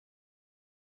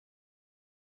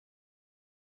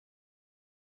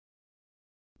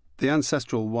The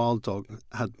ancestral wild dog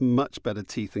had much better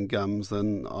teeth and gums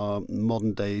than our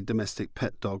modern-day domestic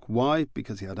pet dog. Why?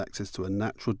 Because he had access to a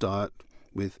natural diet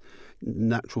with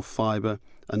natural fibre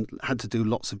and had to do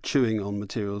lots of chewing on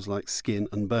materials like skin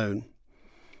and bone.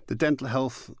 The dental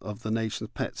health of the nation's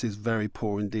pets is very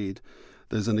poor indeed.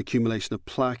 There's an accumulation of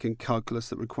plaque and calculus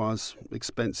that requires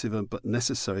expensive but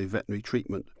necessary veterinary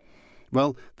treatment.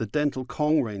 Well, the Dental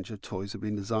Kong range of toys have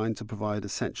been designed to provide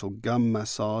essential gum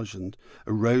massage and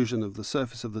erosion of the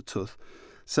surface of the tooth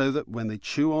so that when they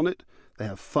chew on it, they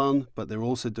have fun, but they're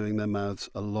also doing their mouths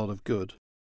a lot of good.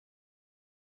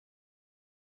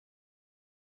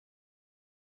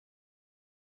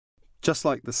 Just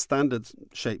like the standard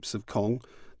shapes of Kong,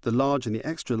 the large and the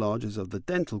extra larges of the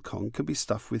Dental Kong can be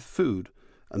stuffed with food,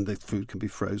 and the food can be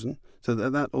frozen, so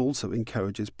that also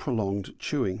encourages prolonged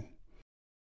chewing.